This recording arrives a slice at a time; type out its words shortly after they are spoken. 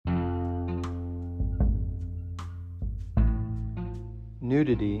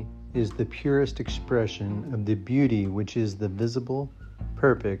Nudity is the purest expression of the beauty which is the visible,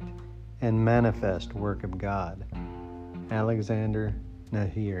 perfect, and manifest work of God. Alexandre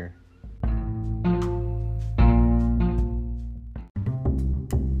Najjar.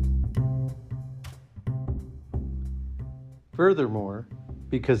 Furthermore,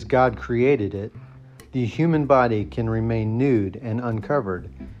 because God created it, the human body can remain nude and uncovered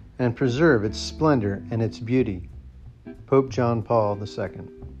and preserve its splendor and its beauty. Pope John Paul II.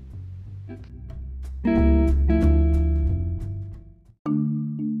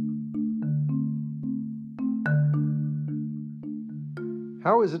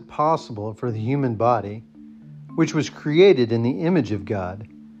 How is it possible for the human body, which was created in the image of God,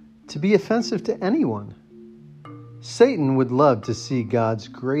 to be offensive to anyone? Satan would love to see God's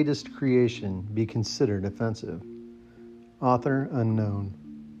greatest creation be considered offensive. Author unknown.